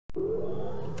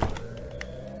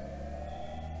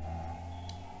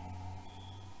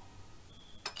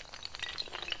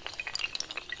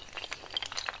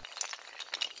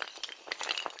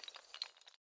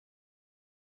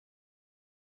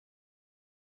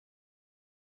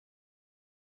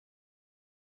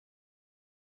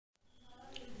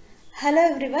Hello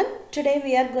everyone, today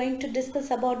we are going to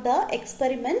discuss about the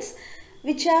experiments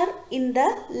which are in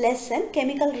the lesson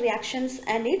chemical reactions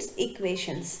and its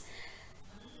equations.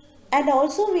 And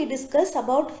also we discuss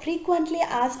about frequently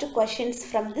asked questions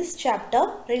from this chapter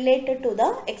related to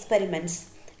the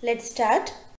experiments. Let's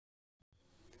start.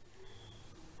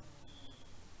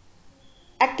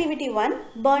 Activity 1,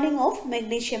 burning of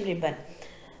magnesium ribbon.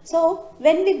 So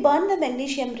when we burn the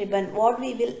magnesium ribbon, what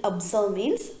we will observe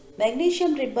means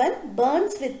magnesium ribbon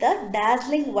burns with a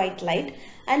dazzling white light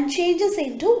and changes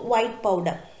into white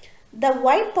powder. The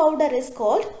white powder is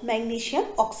called magnesium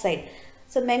oxide.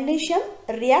 So magnesium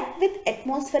reacts with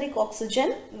atmospheric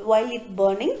oxygen while it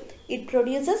burning. It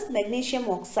produces magnesium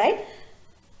oxide.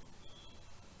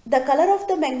 The color of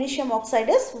the magnesium oxide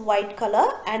is white color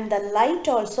and the light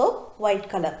also white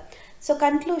color. So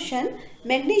conclusion,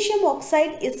 magnesium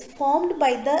oxide is formed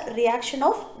by the reaction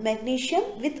of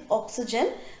magnesium with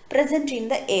oxygen present in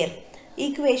the air.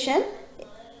 Equation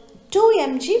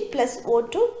 2Mg plus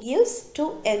O2 gives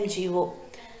 2MgO.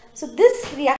 So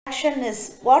this reaction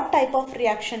is what type of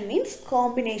reaction means?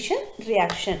 Combination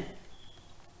reaction.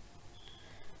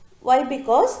 Why?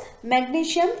 Because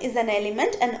magnesium is an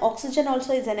element and oxygen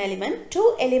also is an element.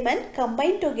 Two elements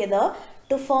combine together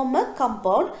to form a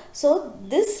compound. So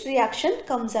this reaction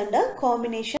comes under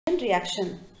combination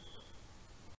reaction.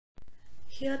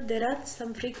 Here there are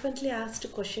some frequently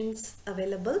asked questions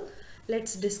available.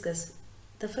 Let's discuss.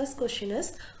 The first question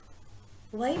is,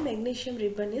 why magnesium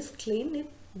ribbon is cleaned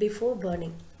before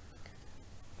burning?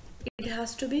 It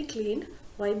has to be cleaned.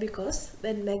 Why? Because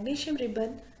when magnesium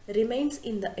ribbon remains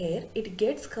in the air, it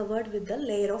gets covered with the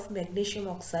layer of magnesium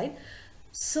oxide.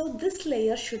 So this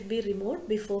layer should be removed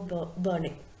before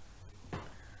burning.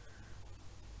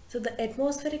 So the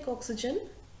atmospheric oxygen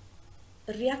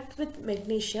reacts with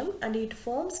magnesium and it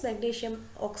forms magnesium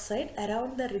oxide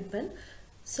around the ribbon.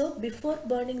 So before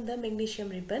burning the magnesium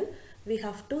ribbon, we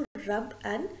have to rub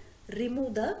and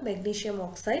remove the magnesium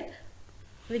oxide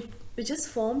which is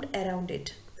formed around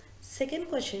it. Second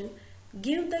question,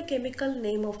 give the chemical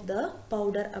name of the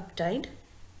powder obtained.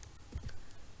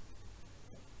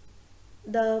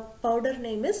 The powder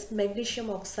name is magnesium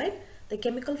oxide. The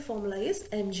chemical formula is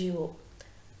MgO.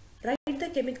 Write the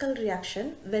chemical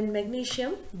reaction when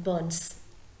magnesium burns.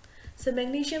 So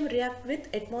magnesium reacts with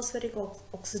atmospheric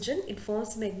oxygen. It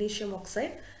forms magnesium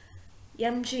oxide.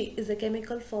 Mg is the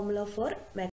chemical formula for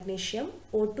magnesium.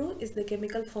 O2 is the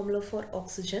chemical formula for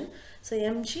oxygen. So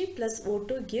Mg plus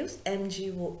O2 gives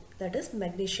MgO, that is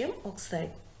magnesium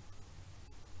oxide.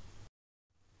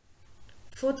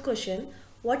 Fourth question,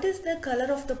 what is the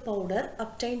color of the powder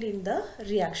obtained in the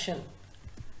reaction?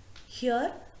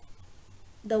 Here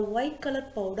the white color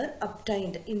powder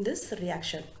obtained in this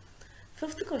reaction.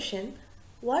 Fifth question,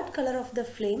 what color of the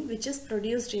flame which is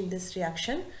produced in this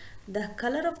reaction? The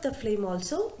color of the flame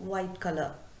also white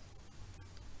color.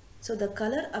 So the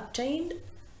color obtained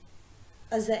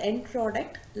as the end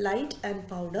product, light and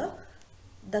powder,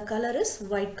 the color is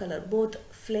white color. Both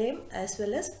flame as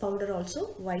well as powder also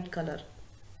white color.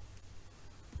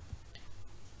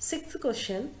 Sixth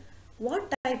question,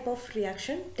 what type of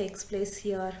reaction takes place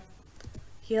here?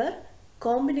 Here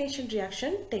combination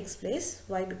reaction takes place.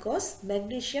 Why? Because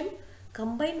magnesium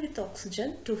combined with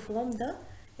oxygen to form the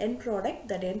end product.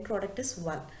 That end product is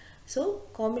 1. So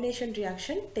combination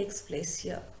reaction takes place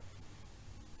here.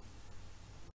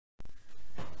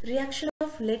 Reaction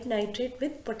of lead nitrate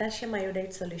with potassium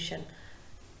iodide solution.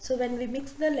 So when we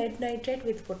mix the lead nitrate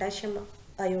with potassium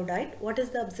iodide, what is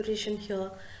the observation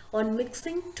here? On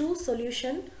mixing two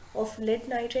solution of lead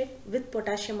nitrate with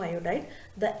potassium iodide,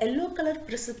 the yellow color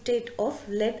precipitate of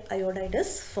lead iodide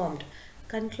is formed.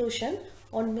 Conclusion,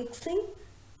 on mixing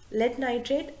lead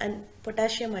nitrate and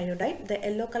potassium iodide, the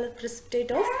yellow color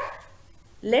precipitate of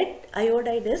lead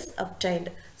iodide is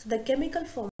obtained. So the chemical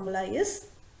formula is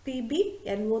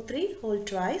PbNO3 whole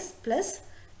twice plus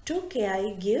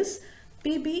 2Ki gives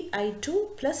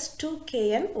PbI2 plus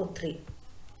 2KNO3.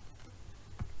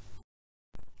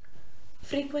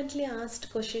 Frequently asked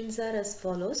questions are as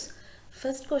follows.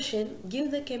 First question,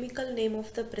 give the chemical name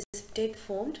of the precipitate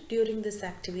formed during this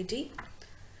activity.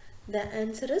 The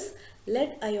answer is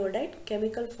lead iodide.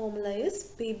 Chemical formula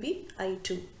is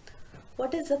PbI2.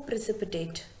 What is a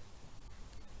precipitate?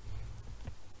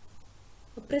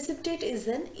 A precipitate is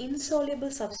an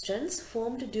insoluble substance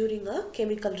formed during a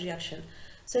chemical reaction.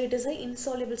 So it is an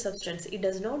insoluble substance. It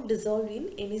does not dissolve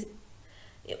in any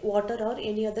water or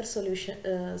any other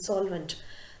solution solvent.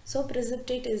 So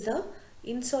precipitate is a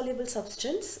insoluble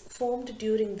substance formed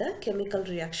during the chemical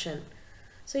reaction.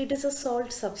 So it is a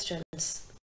salt substance.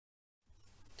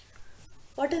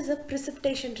 What is a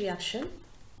precipitation reaction?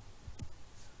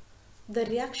 The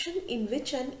reaction in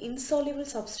which an insoluble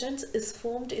substance is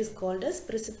formed is called as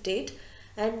precipitate,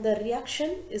 and the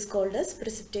reaction is called as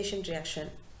precipitation reaction.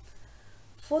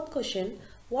 Fourth question,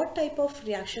 what type of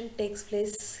reaction takes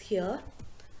place here?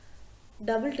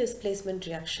 Double displacement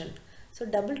reaction. So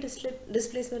double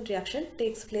displacement reaction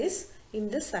takes place in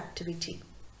this activity.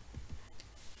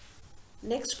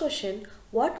 Next question,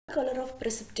 what color of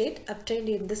precipitate obtained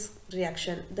in this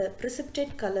reaction? The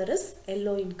precipitate color is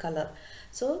yellow in color.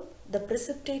 So the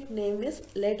precipitate name is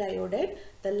lead iodide.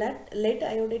 The lead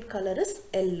iodide color is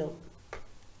yellow.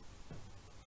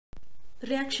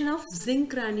 Reaction of zinc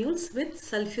granules with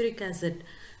sulfuric acid.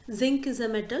 Zinc is a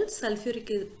metal,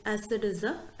 sulfuric acid is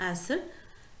a acid.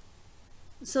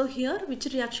 So here which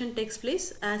reaction takes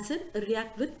place? Acid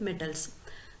react with metals.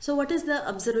 So what is the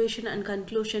observation and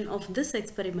conclusion of this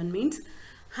experiment means?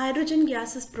 Hydrogen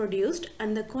gas is produced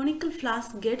and the conical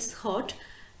flask gets hot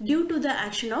due to the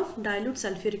action of dilute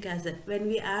sulfuric acid. When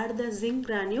we add the zinc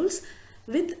granules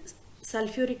with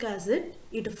sulfuric acid,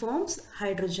 it forms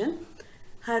hydrogen.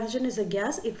 Hydrogen is a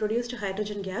gas, it produced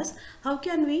hydrogen gas. How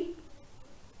can we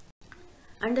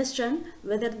understand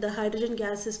whether the hydrogen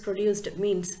gas is produced?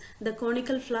 Means the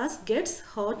conical flask gets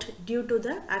hot due to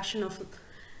the action of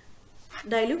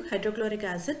dilute hydrochloric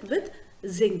acid with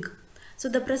zinc. So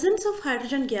the presence of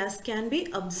hydrogen gas can be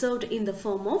observed in the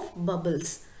form of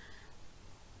bubbles.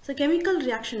 So chemical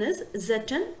reaction is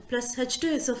Zn plus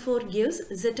H2SO4 gives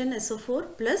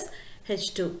ZnSO4 plus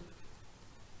H2.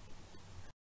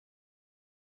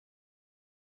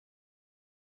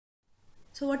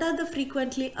 So what are the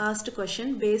frequently asked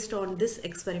questions based on this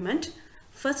experiment?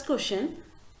 First question,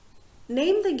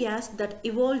 name the gas that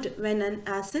evolved when an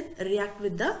acid react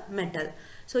with the metal.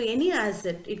 So any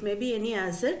acid, it may be any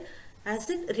acid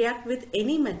react with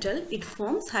any metal, it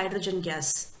forms hydrogen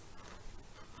gas.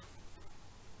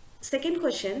 Second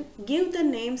question, give the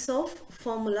names of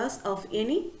formulas of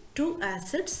any two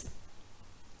acids.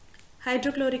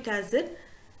 Hydrochloric acid,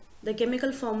 the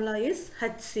chemical formula is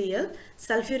HCl.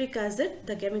 Sulfuric acid,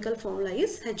 the chemical formula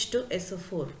is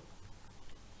H2SO4.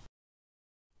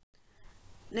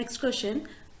 Next question,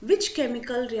 which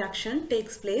chemical reaction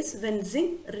takes place when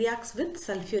zinc reacts with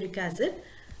sulfuric acid?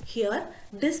 Here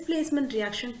displacement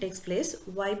reaction takes place.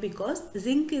 Why? Because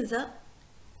zinc is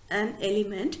an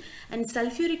element and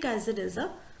sulfuric acid is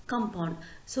a compound.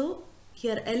 So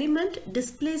here element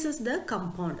displaces the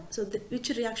compound. So which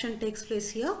reaction takes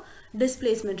place here?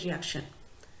 Displacement reaction.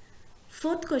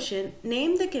 Fourth question,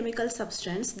 name the chemical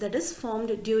substance that is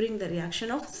formed during the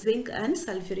reaction of zinc and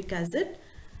sulfuric acid.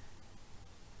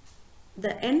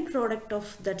 The end product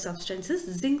of that substance is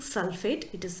zinc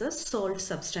sulfate. It is a salt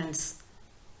substance.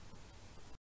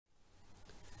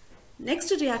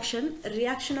 Next reaction,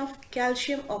 reaction of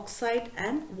calcium oxide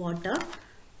and water.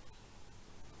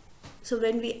 So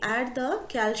when we add the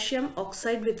calcium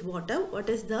oxide with water, what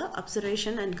is the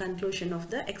observation and conclusion of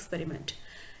the experiment?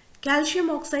 Calcium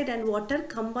oxide and water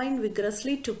combine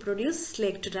vigorously to produce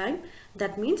slaked lime,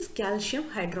 that means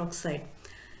calcium hydroxide.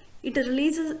 It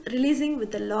releasing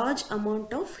with a large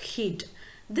amount of heat.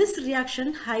 This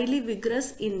reaction highly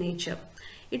vigorous in nature.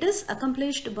 It is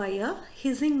accomplished by a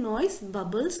hissing noise,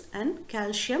 bubbles, and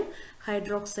calcium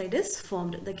hydroxide is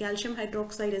formed. The calcium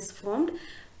hydroxide is formed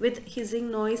with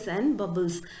hissing noise and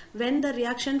bubbles. When the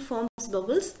reaction forms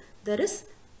bubbles, there is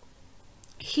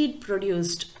heat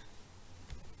produced.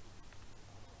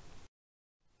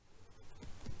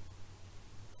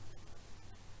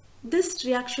 This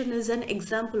reaction is an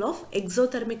example of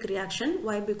exothermic reaction.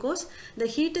 Why? Because the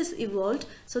heat is evolved.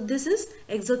 So this is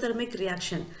exothermic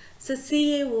reaction. So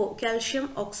CaO,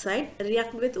 calcium oxide,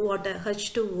 react with water,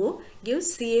 H2O,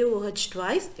 gives CaOH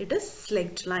twice. It is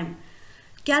slaked lime.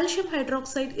 Calcium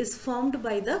hydroxide is formed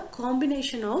by the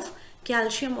combination of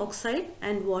calcium oxide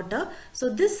and water.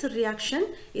 So this reaction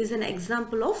is an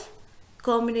example of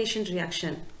combination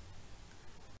reaction.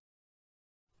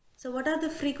 So what are the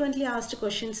frequently asked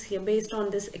questions here based on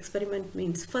this experiment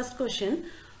means? First question,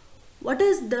 what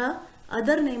is the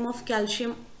other name of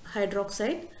calcium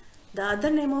hydroxide? The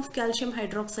other name of calcium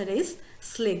hydroxide is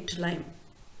slaked lime.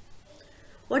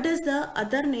 What is the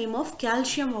other name of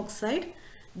calcium oxide?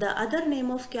 The other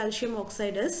name of calcium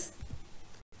oxide is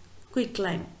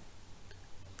quicklime.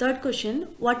 Third question,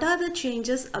 what are the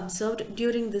changes observed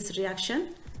during this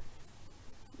reaction?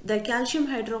 The calcium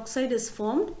hydroxide is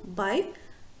formed by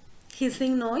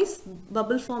hissing noise,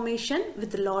 bubble formation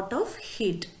with a lot of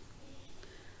heat.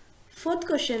 Fourth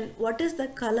question, what is the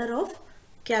color of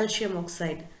calcium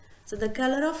oxide? So the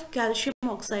color of calcium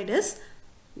oxide is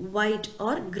white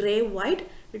or gray white.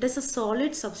 It is a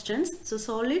solid substance, so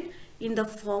solid in the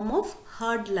form of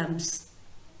hard lumps.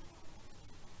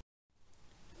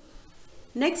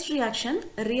 Next reaction,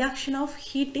 reaction of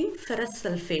heating ferrous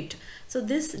sulfate. So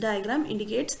this diagram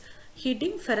indicates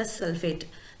heating ferrous sulfate.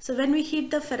 So when we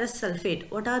heat the ferrous sulfate,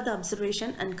 what are the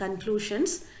observation and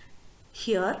conclusions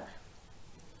here?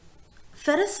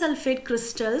 Ferrous sulfate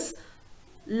crystals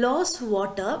lose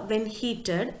water when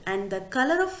heated and the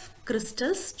color of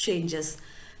crystals changes.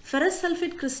 Ferrous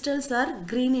sulfate crystals are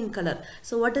green in color.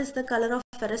 So what is the color of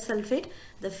ferrous sulfate?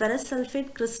 The ferrous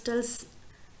sulfate crystals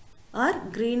are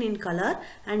green in color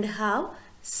and have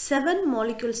 7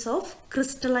 molecules of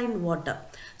crystalline water.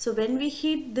 So when we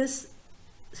heat this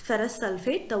ferrous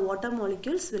sulfate, the water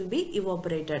molecules will be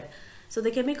evaporated. So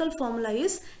the chemical formula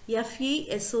is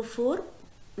FeSO4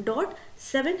 dot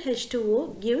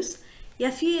 7H2O gives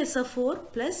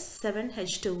FeSO4 plus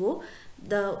 7H2O.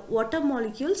 The water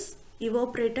molecules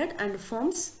evaporated and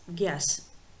forms gas.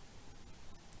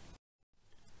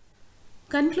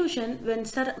 Conclusion, when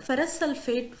ferrous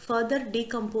sulfate further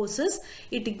decomposes,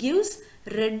 it gives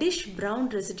reddish brown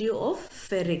residue of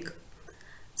ferric.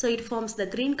 So it forms the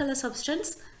green color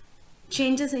substance,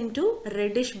 changes into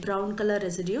reddish brown color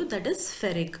residue, that is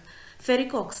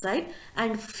ferric oxide,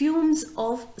 and fumes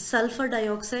of sulfur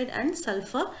dioxide and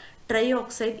sulfur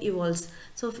trioxide evolves.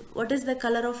 So what is the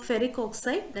color of ferric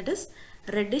oxide? That is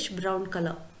reddish brown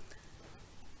color.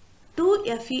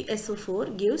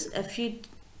 2FeSO4 gives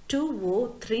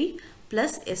Fe2O3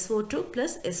 plus SO2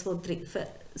 plus SO3,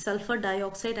 sulfur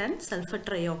dioxide and sulfur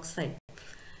trioxide.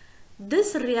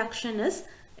 This reaction is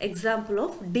example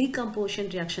of decomposition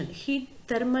reaction, heat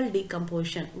thermal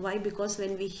decomposition. Why? Because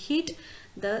when we heat,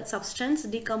 the substance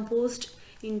decomposed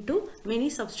into many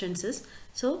substances.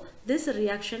 So this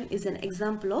reaction is an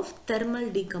example of thermal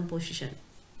decomposition.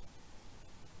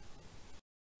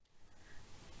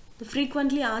 The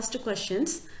frequently asked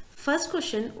questions. First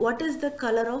question, what is the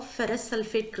color of ferrous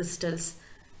sulfate crystals?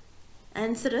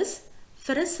 Answer is,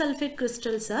 ferrous sulfate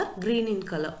crystals are green in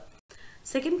color.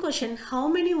 Second question, how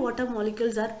many water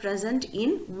molecules are present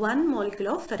in 1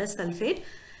 molecule of ferrous sulfate?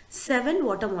 7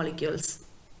 water molecules.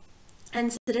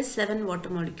 Answer is 7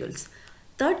 water molecules.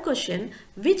 Third question,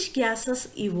 which gases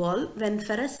evolve when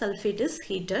ferrous sulfate is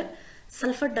heated?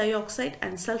 Sulfur dioxide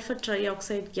and sulfur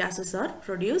trioxide gases are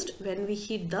produced when we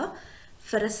heat the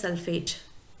ferrous sulfate.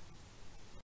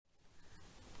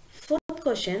 Fourth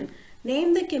question,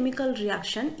 name the chemical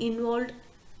reaction involved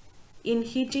in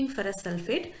heating ferrous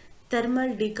sulfate.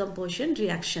 Thermal decomposition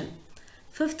reaction.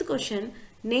 Fifth question,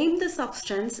 name the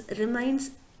substance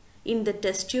remains in the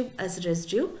test tube as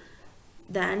residue.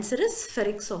 The answer is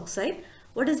ferric oxide.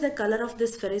 What is the color of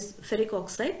this ferric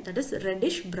oxide? That is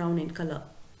reddish brown in color.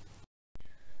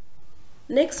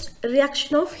 Next,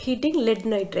 reaction of heating lead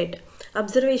nitrate.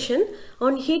 Observation,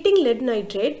 on heating lead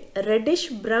nitrate, reddish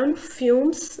brown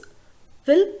fumes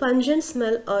will pungent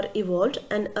smell are evolved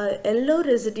and a yellow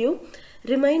residue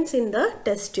remains in the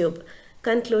test tube.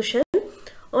 Conclusion,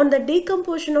 on the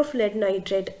decomposition of lead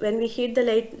nitrate, when we heat the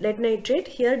lead nitrate,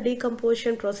 here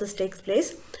decomposition process takes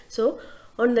place. So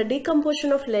on the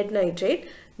decomposition of lead nitrate,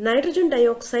 nitrogen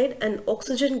dioxide and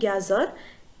oxygen gas are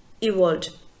evolved.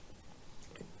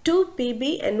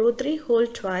 2PbNO3 whole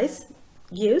twice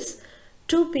gives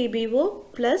 2PbO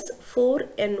plus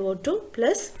 4NO2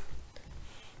 plus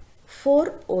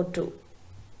 4O2.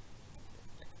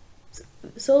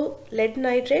 So lead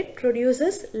nitrate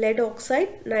produces lead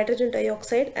oxide, nitrogen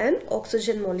dioxide and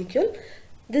oxygen molecule.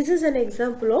 This is an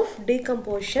example of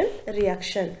decomposition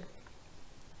reaction.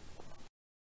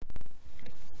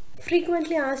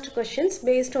 Frequently asked questions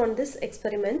based on this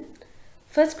experiment.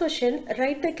 First question,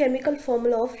 write the chemical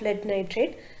formula of lead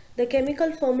nitrate. The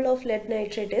chemical formula of lead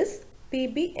nitrate is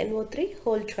PbNO3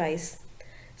 whole twice.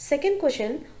 Second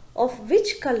question, of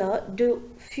which color do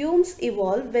fumes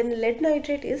evolve when lead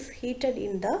nitrate is heated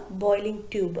in the boiling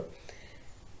tube?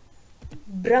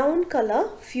 Brown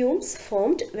color fumes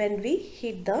formed when we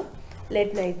heat the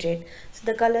lead nitrate. So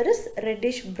the color is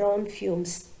reddish brown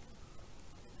fumes.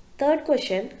 Third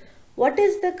question, what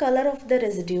is the color of the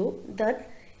residue that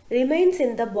remains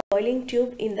in the boiling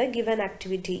tube in the given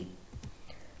activity?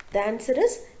 The answer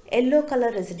is yellow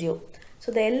color residue.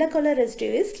 So the yellow color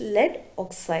residue is lead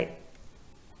oxide.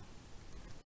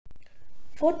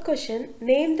 Fourth question,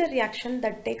 name the reaction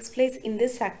that takes place in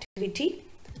this activity.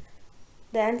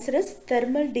 The answer is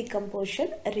thermal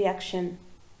decomposition reaction.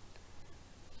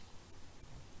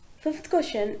 Fifth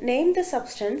question, name the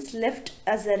substance left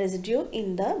as a residue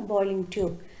in the boiling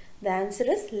tube. The answer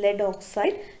is lead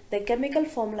oxide. The chemical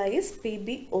formula is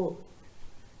PbO.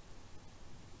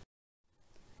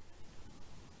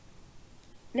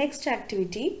 Next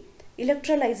activity,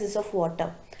 electrolysis of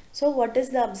water. So what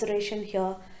is the observation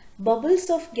here? Bubbles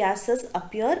of gases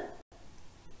appear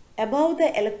above the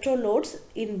electrodes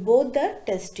in both the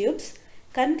test tubes.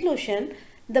 Conclusion: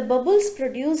 the bubbles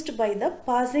produced by the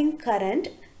passing current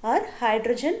are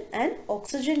hydrogen and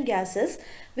oxygen gases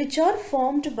which are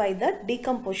formed by the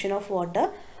decomposition of water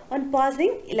on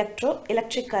passing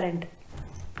electric current.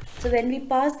 So when we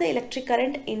pass the electric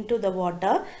current into the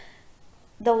water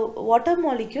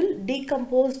molecule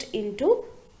decomposed into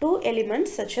two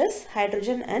elements such as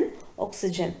hydrogen and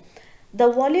oxygen.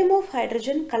 The volume of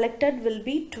hydrogen collected will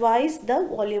be twice the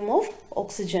volume of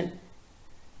oxygen.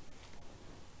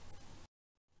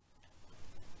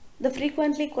 The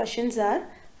frequently questions are: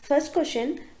 first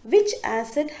question, which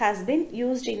acid has been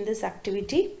used in this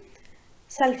activity?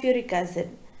 Sulfuric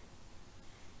acid.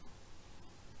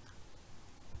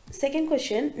 Second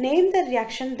question, name the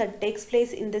reaction that takes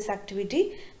place in this activity.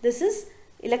 This is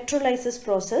electrolysis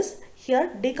process. Here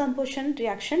decomposition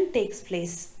reaction takes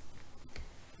place.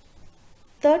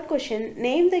 Third question,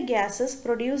 name the gases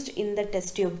produced in the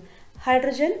test tube.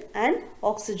 Hydrogen and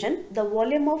oxygen. The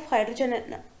volume of hydrogen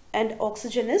and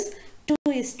oxygen is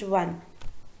 2:1.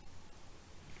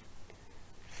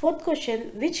 Fourth question,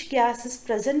 which gas is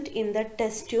present in the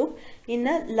test tube in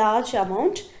a large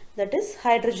amount? That is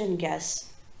hydrogen gas.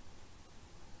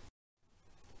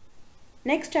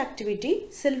 Next activity,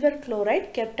 silver chloride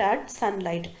kept at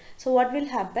sunlight. So what will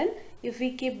happen if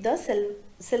we keep the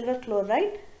silver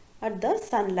chloride at the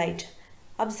sunlight?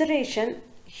 Observation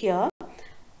here,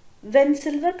 when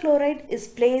silver chloride is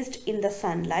placed in the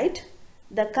sunlight,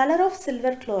 the color of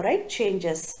silver chloride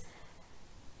changes.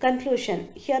 Conclusion,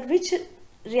 here which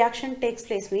reaction takes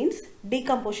place means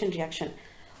decomposition reaction.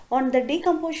 On the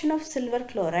decomposition of silver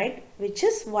chloride, which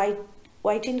is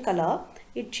white in color,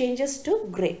 it changes to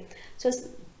grey. So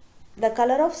the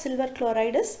color of silver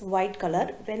chloride is white color.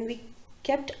 When we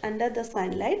kept under the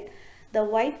sunlight, the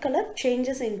white color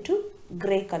changes into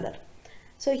grey color.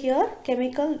 So here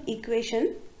chemical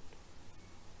equation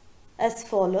as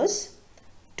follows: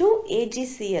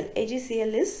 2AgCl.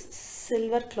 AgCl is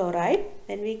silver chloride.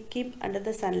 When we keep under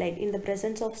the sunlight, in the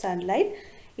presence of sunlight,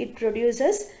 it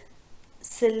produces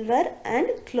silver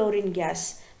and chlorine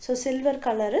gas. So silver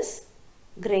color is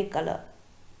grey color.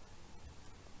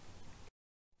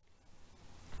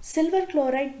 Silver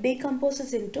chloride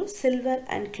decomposes into silver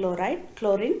and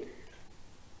chlorine.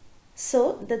 So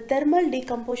the thermal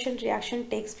decomposition reaction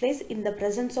takes place in the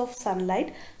presence of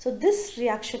sunlight. So this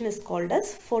reaction is called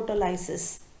as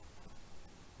photolysis.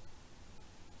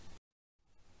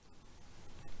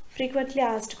 Frequently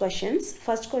asked questions.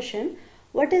 First question,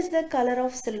 what is the color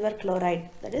of silver chloride?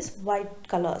 That is white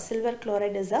color. Silver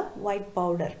chloride is a white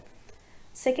powder.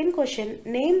 Second question,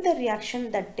 name the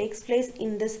reaction that takes place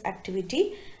in this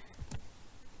activity.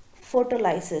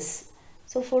 Photolysis.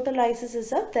 So photolysis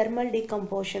is a thermal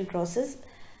decomposition process.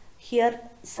 Here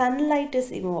sunlight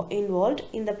is involved.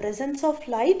 In the presence of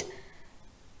light,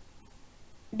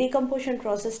 decomposition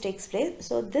process takes place.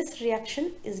 So this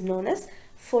reaction is known as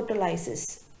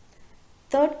photolysis.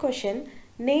 Third question,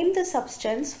 name the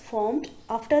substance formed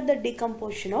after the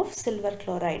decomposition of silver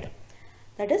chloride.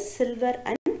 That is silver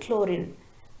and chlorine.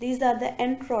 These are the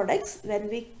end products when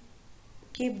we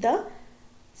keep the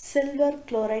silver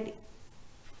chloride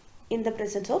in the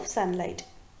presence of sunlight.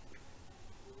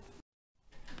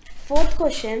 Fourth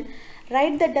question,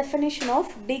 write the definition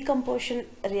of decomposition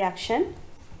reaction.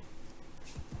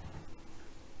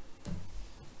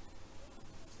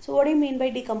 So what do you mean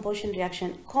by decomposition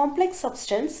reaction? Complex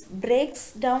substance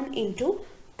breaks down into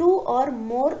two or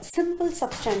more simple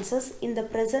substances in the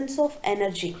presence of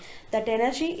energy. That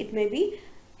energy, it may be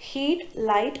heat,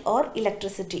 light or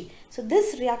electricity. So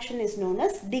this reaction is known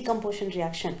as decomposition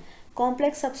reaction.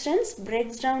 Complex substance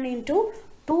breaks down into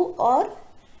two or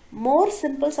more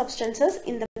simple substances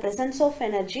in the presence of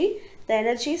energy. The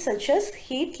energy such as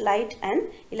heat, light and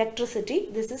electricity.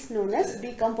 This is known as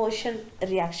decomposition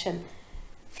reaction.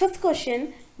 Fifth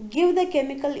question, give the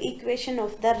chemical equation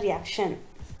of the reaction.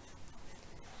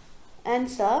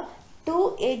 Answer,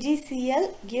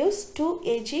 2AgCl gives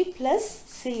 2Ag plus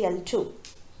Cl2.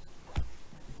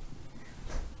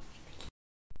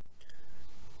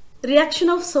 Reaction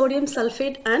of sodium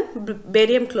sulfate and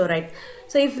barium chloride.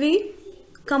 So if we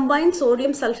combine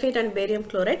sodium sulfate and barium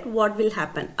chloride, what will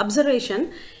happen?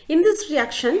 Observation, in this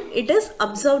reaction it is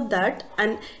observed that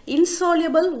an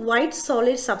insoluble white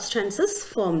solid substance is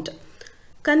formed.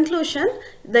 Conclusion,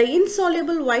 the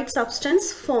insoluble white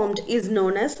substance formed is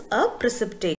known as a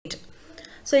precipitate.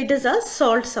 So it is a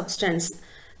salt substance.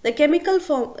 The chemical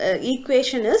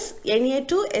equation is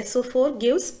Na2SO4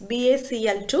 gives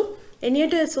BaCl2.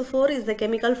 Na2SO4 is the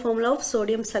chemical formula of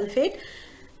sodium sulfate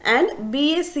and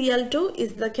BaCl2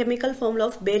 is the chemical formula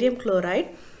of barium chloride.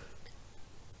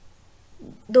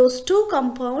 those two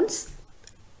compounds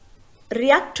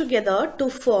react together to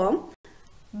form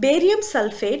barium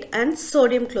sulfate and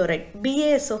sodium chloride,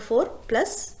 BaSO4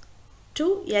 plus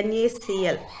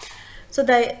 2NaCl. So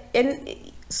the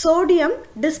sodium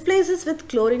displaces with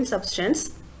chlorine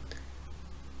substance.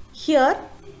 Here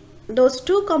those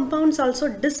two compounds also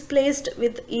displaced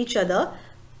with each other.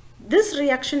 This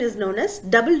reaction is known as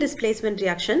double displacement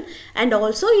reaction, and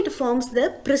also it forms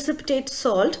the precipitate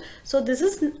salt. So this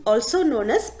is also known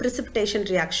as precipitation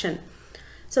reaction.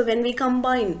 So when we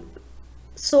combine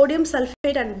sodium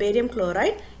sulfate and barium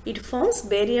chloride, it forms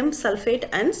barium sulfate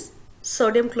and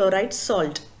sodium chloride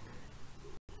salt.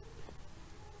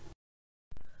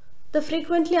 The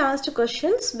frequently asked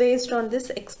questions based on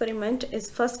this experiment is: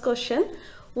 first question,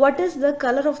 what is the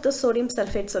color of the sodium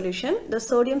sulfate solution? The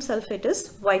sodium sulfate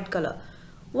is white color.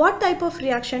 What type of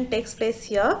reaction takes place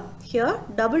here? Here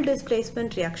double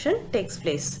displacement reaction takes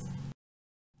place.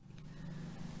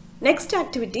 Next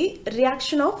activity,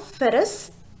 reaction of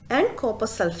ferrous and copper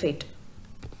sulfate.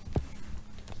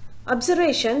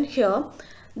 Observation here,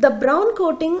 the brown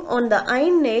coating on the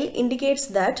iron nail indicates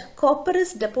that copper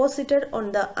is deposited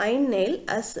on the iron nail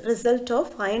as a result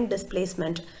of iron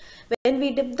displacement. When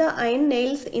we dip the iron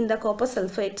nails in the copper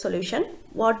sulfate solution,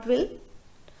 what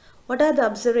are the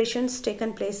observations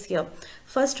taken place here?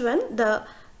 First one,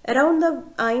 around the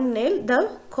iron nail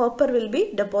the copper will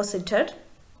be deposited.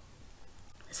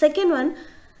 Second one,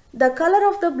 the color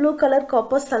of the blue color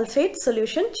copper sulfate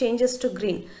solution changes to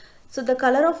green. So the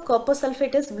color of copper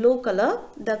sulfate is blue color.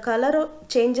 The color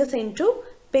changes into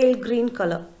pale green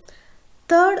color.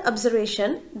 Third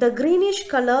observation, the greenish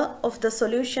color of the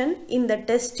solution in the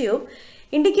test tube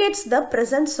indicates the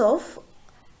presence of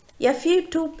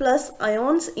Fe2 plus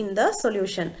ions in the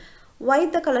solution. Why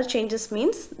the color changes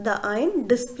means the ion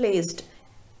displaced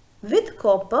with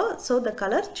copper, so the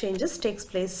color changes takes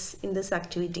place in this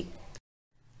activity.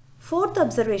 Fourth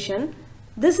observation,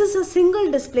 this is a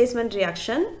single displacement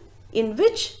reaction in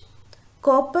which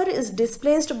copper is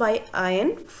displaced by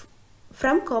iron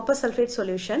from copper sulfate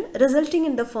solution, resulting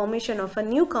in the formation of a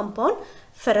new compound,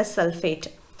 ferrous sulfate.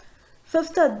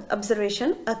 Fifth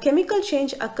observation, a chemical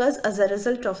change occurs as a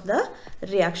result of the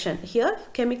reaction. Here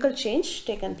chemical change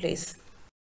taken place.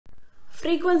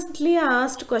 Frequently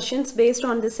asked questions based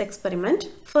on this experiment.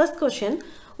 First question,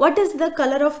 what is the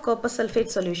color of copper sulfate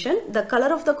solution? The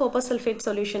color of the copper sulfate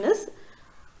solution is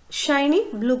shiny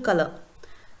blue color.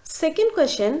 Second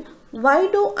question, why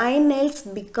do iron nails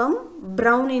become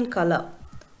brown in color?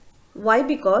 Why?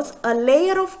 Because a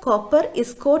layer of copper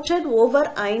is coated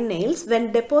over iron nails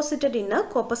when deposited in a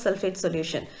copper sulfate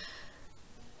solution.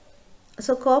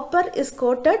 So copper is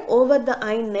coated over the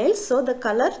iron nails, so the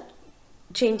color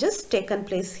changes taken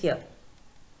place here.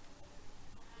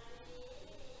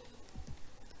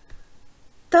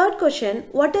 Third question,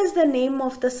 what is the name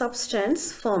of the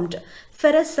substance formed?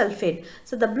 Ferrous sulfate.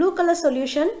 So the blue color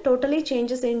solution totally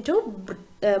changes into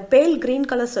pale green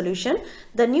color solution.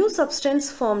 The new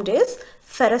substance formed is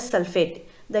ferrous sulfate.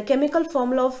 The chemical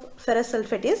formula of ferrous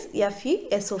sulfate is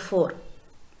FeSO4.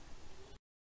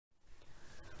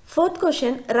 Fourth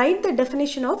question, write the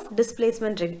definition of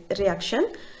displacement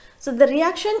reaction. So the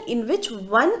reaction in which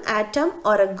one atom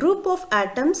or a group of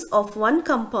atoms of one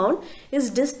compound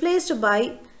is displaced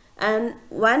by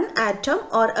one atom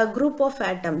or a group of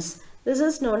atoms. This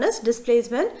is known as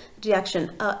displacement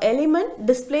reaction. An element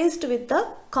displaced with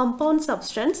a compound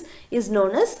substance is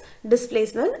known as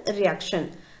displacement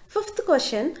reaction. Fifth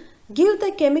question, give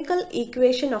the chemical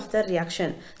equation of the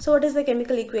reaction. So what is the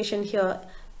chemical equation here?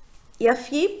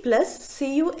 Fe plus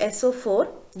CuSO4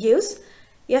 gives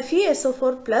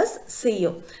FeSO4 plus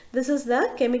Cu. This is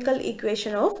the chemical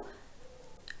equation of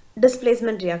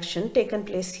displacement reaction taken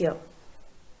place here.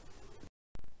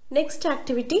 Next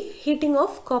activity, heating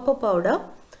of copper powder.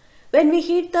 When we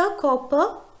heat the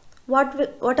copper,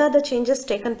 what are the changes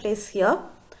taken place here?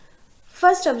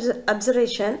 First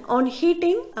observation, on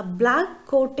heating, a black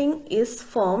coating is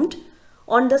formed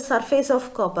on the surface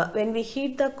of copper. When we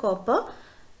heat the copper,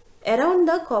 around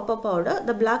the copper powder,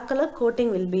 the black color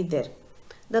coating will be there.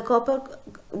 The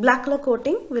black color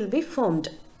coating will be formed.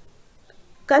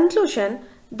 Conclusion,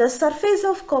 the surface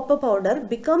of copper powder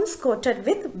becomes coated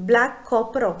with black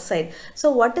copper oxide.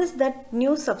 So what is that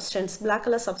new substance? Black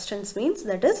color substance means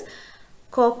that is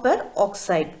copper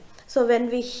oxide. So when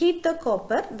we heat the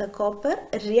copper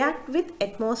react with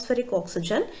atmospheric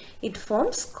oxygen, it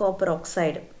forms copper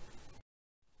oxide.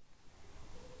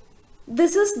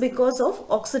 This is because of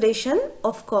oxidation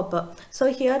of copper.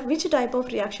 So here which type of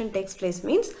reaction takes place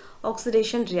means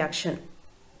oxidation reaction.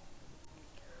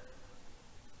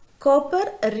 copper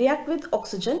react with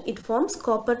oxygen, it forms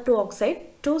copper 2 oxide,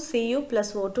 2Cu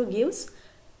plus O2 gives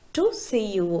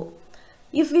 2CuO.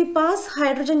 If we pass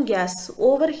hydrogen gas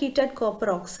over heated copper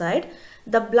oxide,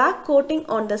 the black coating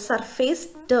on the surface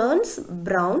turns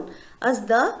brown as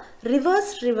the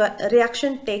reverse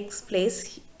reaction takes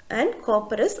place and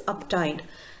copper is obtained.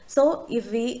 So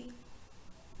if we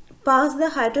pass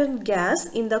the hydrogen gas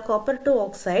in the copper 2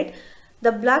 oxide,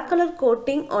 the black color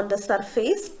coating on the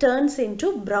surface turns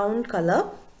into brown color.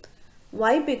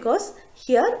 Why? Because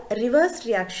here reverse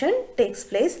reaction takes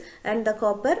place and the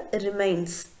copper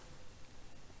remains.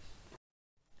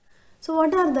 So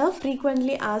what are the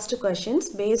frequently asked questions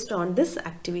based on this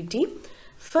activity?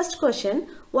 First question,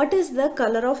 what is the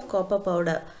color of copper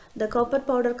powder? The copper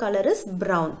powder color is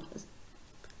brown.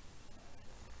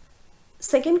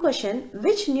 Second question,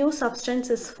 which new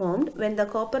substance is formed when the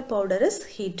copper powder is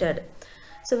heated?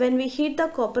 So when we heat the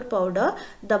copper powder,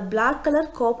 the black color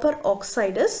copper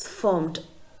oxide is formed.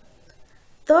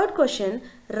 Third question,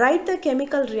 write the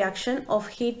chemical reaction of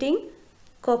heating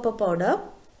copper powder.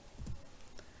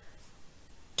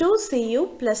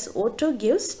 2Cu plus O2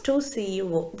 gives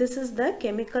 2CuO. This is the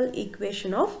chemical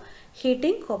equation of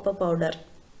heating copper powder.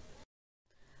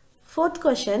 Fourth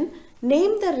question,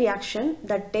 name the reaction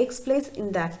that takes place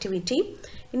in the activity.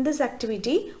 In this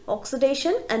activity,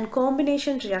 oxidation and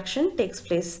combination reaction takes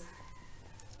place.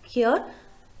 Here,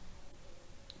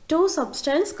 two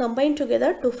substances combine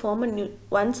together to form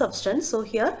one substance. So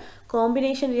here,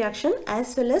 combination reaction,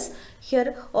 as well as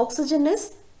here oxygen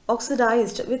is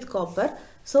oxidized with copper.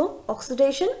 So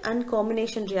oxidation and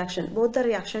combination reaction, both the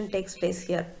reaction takes place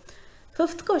here.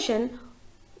 Fifth question,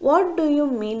 what do you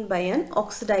mean by an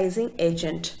oxidizing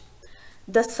agent?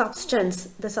 The substance,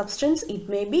 it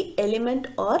may be element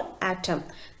or atom.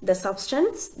 The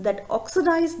substance that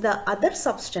oxidizes the other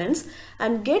substance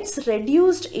and gets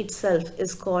reduced itself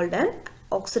is called an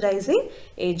oxidizing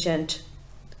agent.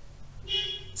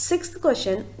 Sixth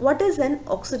question, what is an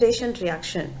oxidation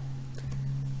reaction?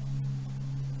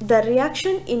 The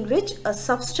reaction in which a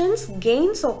substance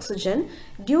gains oxygen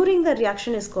during the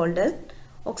reaction is called an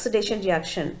oxidation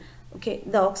reaction. Okay,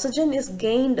 the oxygen is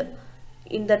gained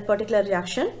in that particular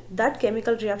reaction. That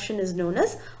chemical reaction is known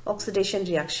as oxidation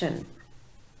reaction.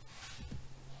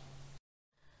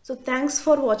 So thanks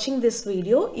for watching this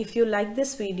video. If you like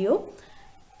this video,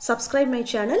 subscribe my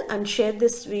channel and share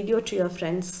this video to your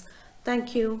friends.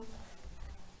 Thank you.